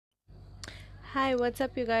Hi, what's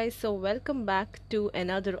up, you guys? So, welcome back to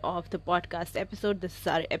another of the podcast episode. This is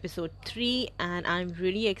our episode 3, and I'm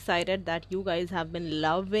really excited that you guys have been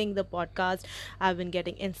loving the podcast. I've been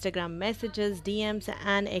getting Instagram messages, DMs,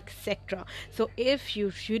 and etc. So, if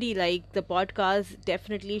you really like the podcast,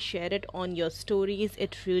 definitely share it on your stories.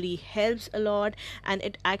 It really helps a lot and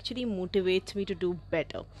it actually motivates me to do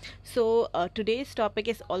better. So, today's topic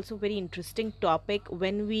is also very interesting topic.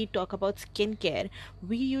 When we talk about skincare,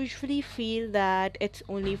 we usually feel that it's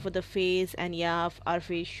only for the face, and yeah, our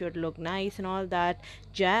face should look nice and all that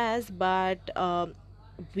jazz, but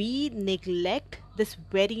we neglect this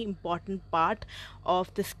very important part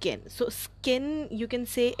of the skin. So skin, you can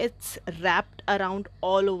say, it's wrapped around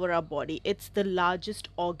all over our body. It's the largest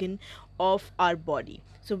organ of our body.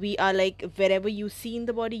 So we are like, wherever you see in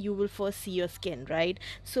the body, you will first see your skin, right?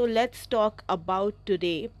 So let's talk about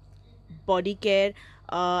today body care,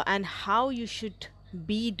 and how you should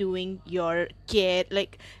be doing your care,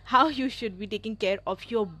 like how you should be taking care of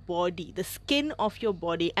your body, the skin of your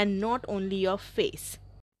body, and not only your face.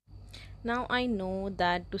 Now, I know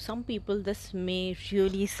that to some people this may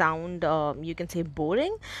really sound, you can say,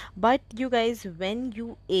 boring, but you guys, when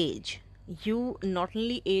you age, you not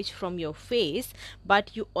only age from your face,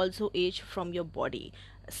 but you also age from your body.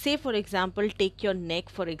 Say, for example, take your neck,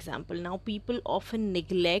 for example. Now, people often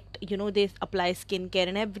neglect, they apply skincare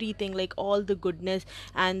and everything, like all the goodness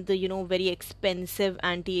and the, very expensive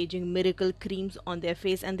anti aging miracle creams on their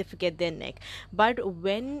face, and they forget their neck. But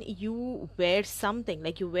when you wear something,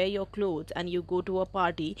 like you wear your clothes and you go to a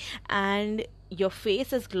party, and your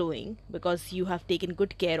face is glowing because you have taken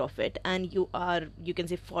good care of it, and you are, you can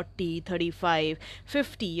say, 40, 35,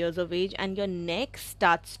 50 years of age, and your neck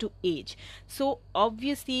starts to age. So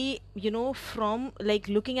obviously, from like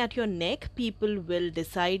looking at your neck, people will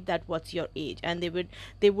decide that what's your age, and they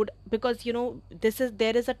would, because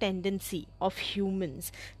there is a tendency of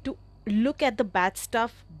humans to look at the bad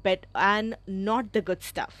stuff but and not the good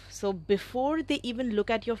stuff. So before they even look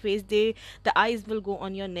at your face, the eyes will go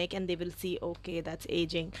on your neck and they will see, okay, that's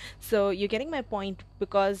aging. So you're getting my point,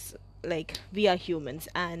 because like we are humans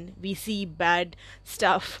and we see bad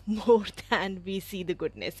stuff more than we see the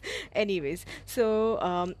goodness. Anyways,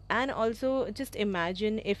 so and also just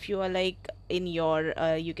imagine if you are like in your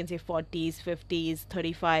you can say 40s, 50s,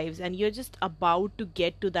 35s, and you're just about to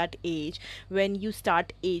get to that age when you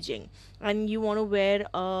start aging, and you want to wear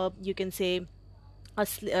you can say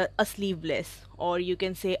a sleeveless, or you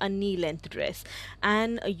can say a knee length dress,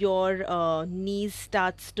 and your knees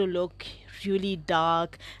starts to look really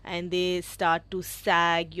dark, and they start to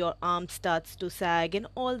sag, your arm starts to sag and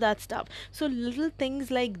all that stuff. So little things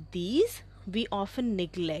like these we often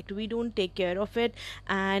neglect, we don't take care of it,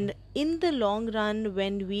 and in the long run,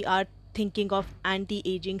 when we are thinking of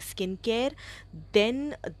anti-aging skincare,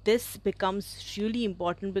 then this becomes really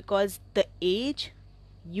important, because the age,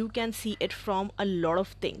 you can see it from a lot of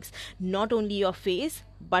things, not only your face,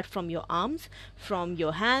 but from your arms, from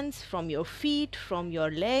your hands, from your feet, from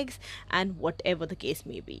your legs, and whatever the case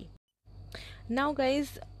may be. Now,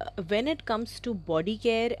 guys, when it comes to body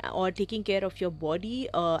care or taking care of your body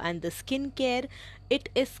and the skin care, it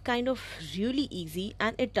is kind of really easy,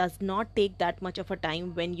 and it does not take that much of a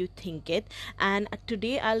time when you think it. And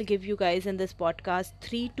today, I'll give you guys in this podcast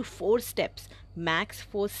 3 to 4 steps, max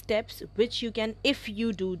 4 steps, which you can, if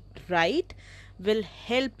you do right, will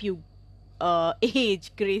help you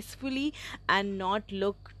age gracefully and not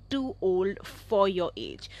look too old for your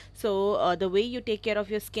age. So, the way you take care of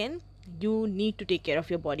your skin, you need to take care of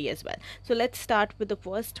your body as well. So let's start with the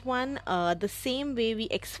first one. The same way we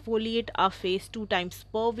exfoliate our face 2 times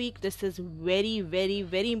per week. This is very, very,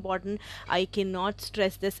 very important. I cannot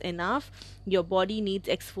stress this enough. Your body needs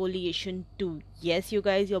exfoliation too. Yes, you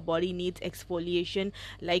guys, your body needs exfoliation,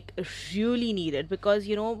 like really needed, because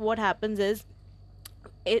what happens is,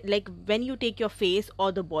 like when you take your face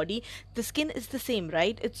or the body, the skin is the same,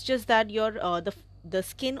 right? It's just that your the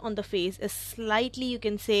skin on the face is slightly, you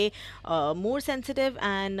can say, more sensitive,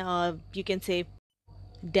 and you can say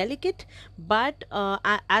delicate, but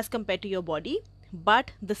as compared to your body,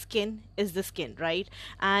 but the skin is the skin, right?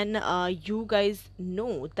 And you guys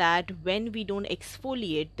know that when we don't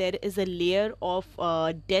exfoliate, there is a layer of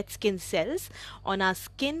dead skin cells on our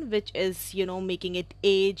skin, which is making it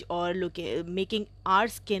age, or making our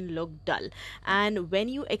skin look dull. And when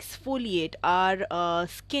you exfoliate, our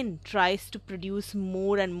skin tries to produce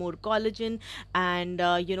more and more collagen, and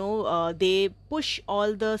they push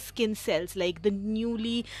all the skin cells, like the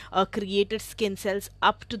newly created skin cells,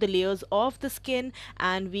 up to the layers of the skin,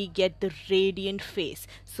 and we get the radiant face.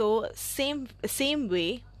 So same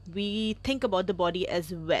way we think about the body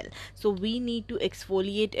as well. So we need to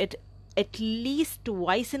exfoliate it at least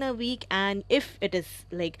twice in a week, and if it is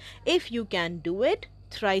like, if you can do it,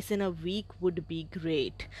 thrice in a week would be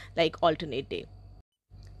great, like alternate day.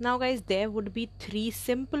 Now, guys, there would be three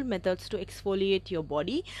simple methods to exfoliate your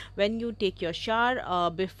body when you take your shower.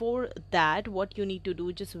 Before that, what you need to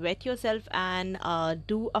do, just wet yourself and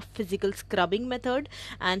do a physical scrubbing method.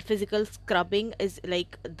 And physical scrubbing is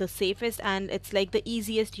like the safest and it's like the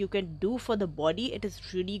easiest you can do for the body. It is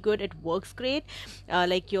really good, it works great.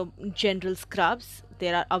 Like your general scrubs,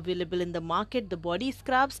 there are available in the market, the body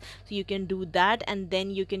scrubs, so you can do that, and then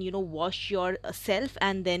you can, wash yourself,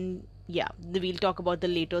 and then yeah, we'll talk about the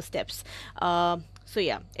later steps. So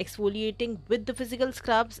yeah, exfoliating with the physical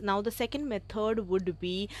scrubs. Now the second method would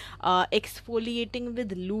be exfoliating with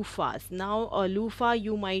loofahs. Now loofah,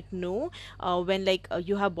 you might know, when like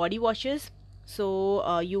you have body washes,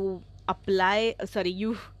 so you apply sorry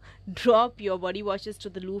you drop your body washes to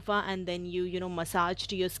the loofah, and then you massage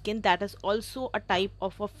to your skin. That is also a type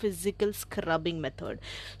of a physical scrubbing method.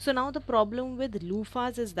 So now the problem with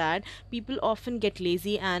loofahs is that people often get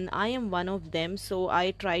lazy, and I am one of them. So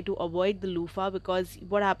I try to avoid the loofah, because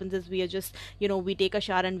what happens is we are just, we take a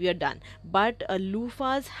shower and we are done. But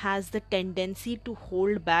loofahs has the tendency to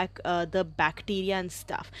hold back the bacteria and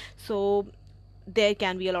stuff. So there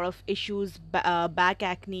can be a lot of issues, back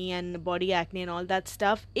acne and body acne and all that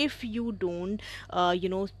stuff, if you don't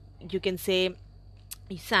you can say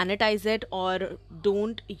sanitize it, or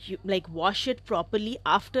don't like wash it properly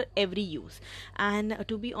after every use. And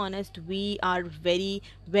to be honest, we are very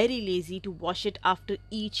very lazy to wash it after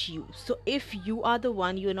each use. So if you are the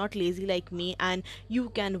one, you're not lazy like me, and you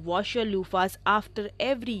can wash your loofahs after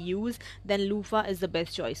every use, then loofah is the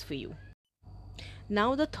best choice for you.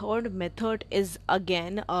 Now the third method is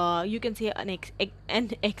again, you can say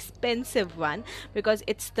an expensive one, because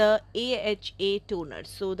it's the AHA toner.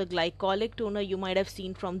 So the glycolic toner, you might have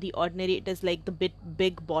seen from the ordinary, it is like the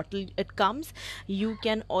big bottle it comes. You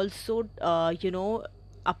can also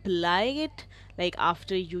apply it like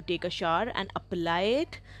after you take a shower, and apply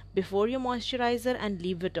it before your moisturizer and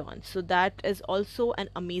leave it on. So that is also an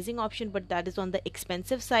amazing option, but that is on the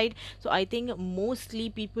expensive side. So I think mostly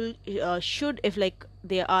people should, if like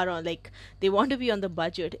they are on, like they want to be on the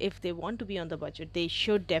budget, if they want to be on the budget, they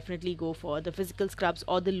should definitely go for the physical scrubs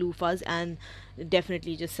or the loofahs, and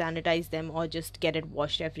definitely just sanitize them or just get it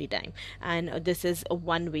washed every time. And this is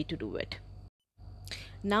one way to do it.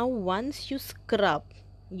 Now once you scrub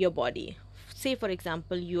your body, say for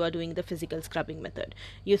example you are doing the physical scrubbing method,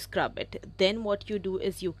 you scrub it, then what you do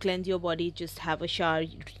is you cleanse your body, just have a shower,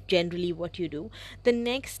 generally what you do. The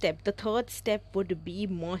next step, the third step, would be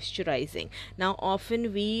moisturizing. Now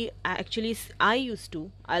often we actually,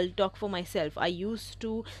 I'll talk for myself, I used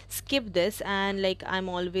to skip this, and like I'm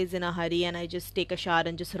always in a hurry and I just take a shower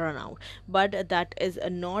and just run out. But that is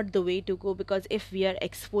not the way to go, because if we are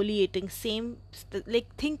exfoliating,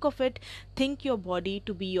 like think of it, think your body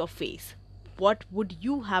to be your face. What would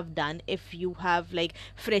you have done if you have like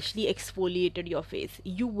freshly exfoliated your face?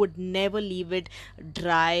 You would never leave it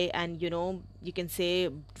dry and you can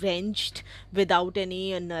say drenched without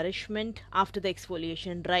any nourishment after the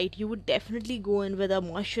exfoliation, right? You would definitely go in with a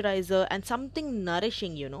moisturizer and something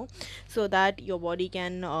nourishing, so that your body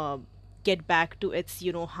can get back to its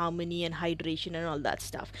harmony and hydration and all that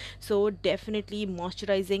stuff. So definitely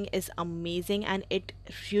moisturizing is amazing, and it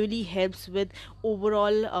really helps with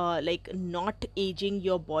overall like not aging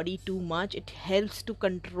your body too much. It helps to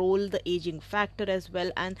control the aging factor as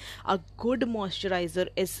well, and a good moisturizer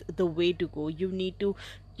is the way to go. You need to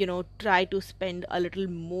try to spend a little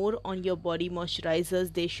more on your body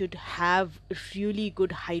moisturizers. They should have really good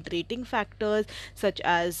hydrating factors, such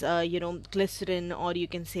as glycerin, or you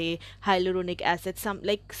can say hyaluronic acid,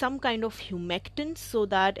 some kind of humectant, so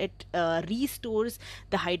that it restores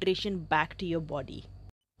the hydration back to your body.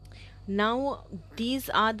 Now these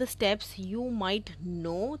are the steps you might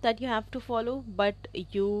know that you have to follow, but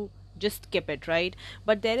you just skip it, right?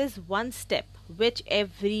 But there is one step which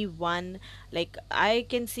everyone, like I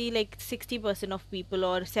can see like 60% of people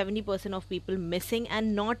or 70% of people missing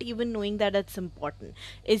and not even knowing that it's important,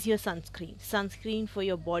 is your sunscreen for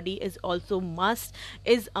your body is also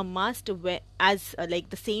is a must, as like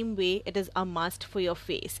the same way it is a must for your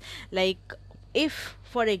face. Like, if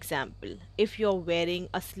for example, if you're wearing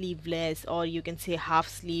a sleeveless, or you can say half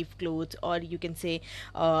sleeve clothes, or you can say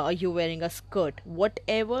you're wearing a skirt,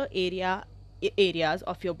 whatever areas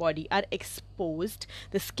of your body are exposed,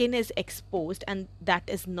 the skin is exposed, and that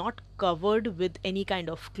is not covered with any kind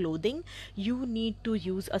of clothing, you need to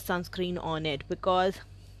use a sunscreen on it. Because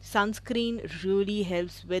sunscreen really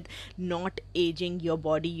helps with not aging your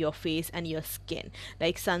body, your face, and your skin.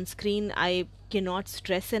 Like sunscreen, I cannot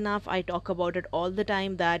stress enough. I talk about it all the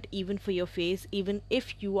time that even for your face, even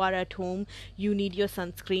if you are at home, you need your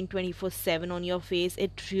sunscreen 24/7 on your face.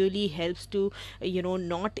 It really helps to,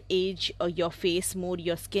 not age your face more,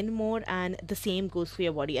 your skin more, and the same goes for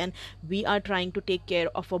your body. And we are trying to take care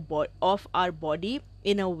of of our body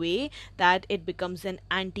in a way that it becomes an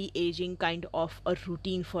anti-aging kind of a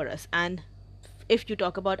routine for us. And if you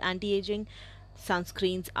talk about anti-aging,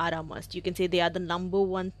 sunscreens are a must. You can say they are the number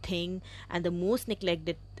one thing and the most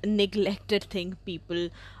neglected thing people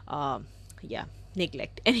yeah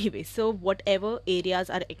neglect. Anyway, so whatever areas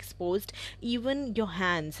are exposed, even your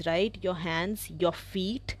hands, right, your hands, your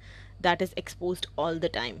feet, that is exposed all the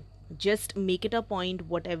time, just make it a point,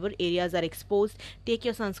 whatever areas are exposed, take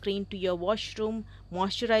your sunscreen to your washroom,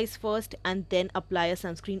 moisturize first, and then apply a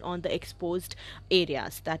sunscreen on the exposed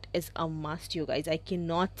areas. That is a must, you guys. I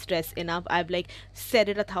cannot stress enough. I've like said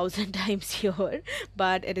it 1,000 times here,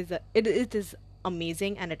 but it is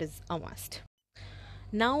amazing and it is a must.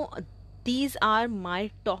 Now, these are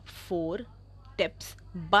my top 4 tips,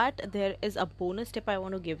 but there is a bonus tip I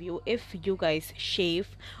want to give you. If you guys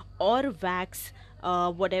shave or wax,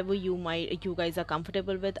 whatever you guys are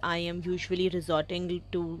comfortable with, I am usually resorting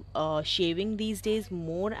to shaving these days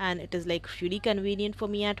more, and it is like really convenient for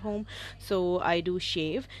me at home, so I do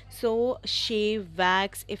shave. So shave,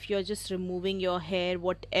 wax, if you're just removing your hair,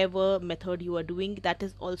 whatever method you are doing,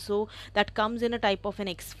 that comes in a type of an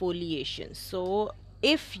exfoliation. So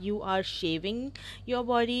if you are shaving your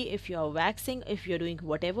body, if you are waxing, if you're doing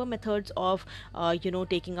whatever methods of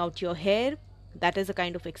taking out your hair, that is a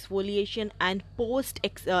kind of exfoliation. And post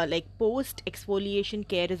exfoliation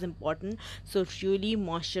care is important, so really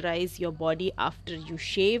moisturize your body after you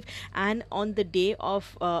shave. And on the day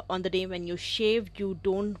when you shave, you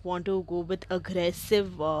don't want to go with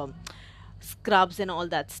aggressive scrubs and all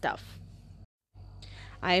that stuff.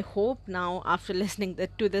 I hope now, after listening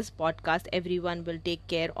to this podcast, everyone will take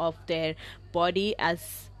care of their body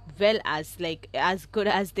as well as, like, as good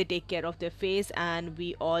as they take care of their face, and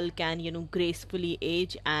we all can, gracefully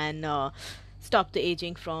age and stop the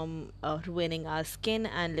aging from ruining our skin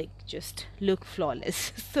and like just look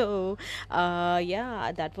flawless. So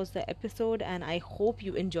yeah, that was the episode, and I hope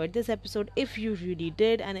you enjoyed this episode. If you really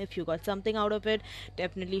did, and if you got something out of it,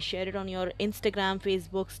 definitely share it on your Instagram,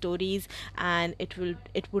 Facebook stories, and it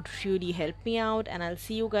would really help me out. And I'll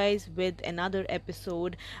see you guys with another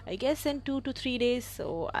episode, I guess, in 2 to 3 days.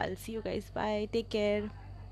 So I'll see you guys. Bye, take care.